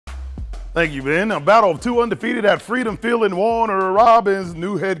Thank you, Ben. A battle of two undefeated at Freedom Field in Warner Robins.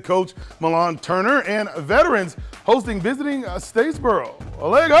 New head coach Milan Turner and veterans visiting Statesboro.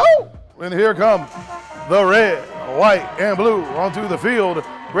 Let go! And here come the red, white, and blue onto the field,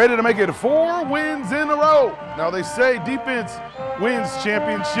 ready to make it 4 wins in a row. Now they say defense wins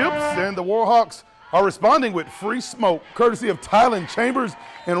championships, and the Warhawks are responding with free smoke, courtesy of Tylen Chambers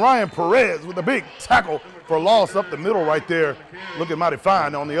and Ryan Perez with a big tackle for loss up the middle right there. Looking mighty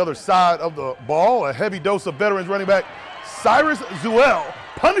fine on the other side of the ball. A heavy dose of veterans running back Cyrus Zuel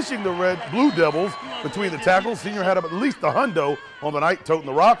punishing the Blue Devils between the tackles. Senior had up at least a hundo on the night, toting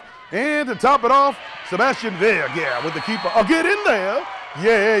the rock. And to top it off, Sebastian Vega with the keeper. Oh, get in there.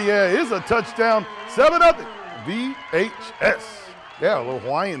 Yeah, it's a touchdown. 7-0 VHS. Yeah, a little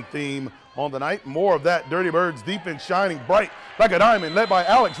Hawaiian theme on the night. More of that Dirty Birds defense shining bright like a diamond, led by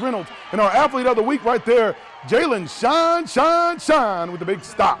Alex Reynolds. And our athlete of the week right there, Jalen Shine with the big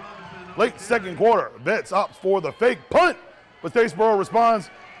stop. Late second quarter, Vets opts for the fake punt, but Statesboro responds,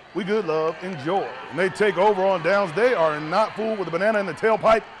 we good, love, enjoy. And they take over on downs. They are not fooled with the banana in the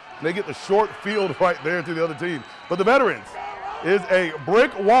tailpipe. They get the short field right there to the other team. But the veterans is a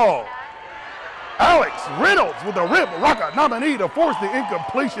brick wall. Alex Reynolds with the rip rocker nominee to force the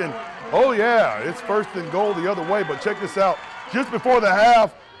incompletion. Oh yeah, it's 1st and goal the other way, but check this out. Just before the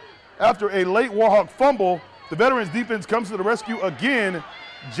half, after a late Warhawk fumble, the veterans defense comes to the rescue again.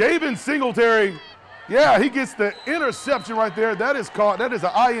 Javen Singletary, yeah, he gets the interception right there. That is caught, that is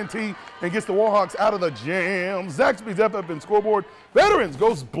an INT, and gets the Warhawks out of the jam. Zaxby's FFN scoreboard. Veterans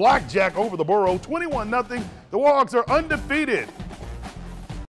goes blackjack over the Borough, 21-0. The Warhawks are undefeated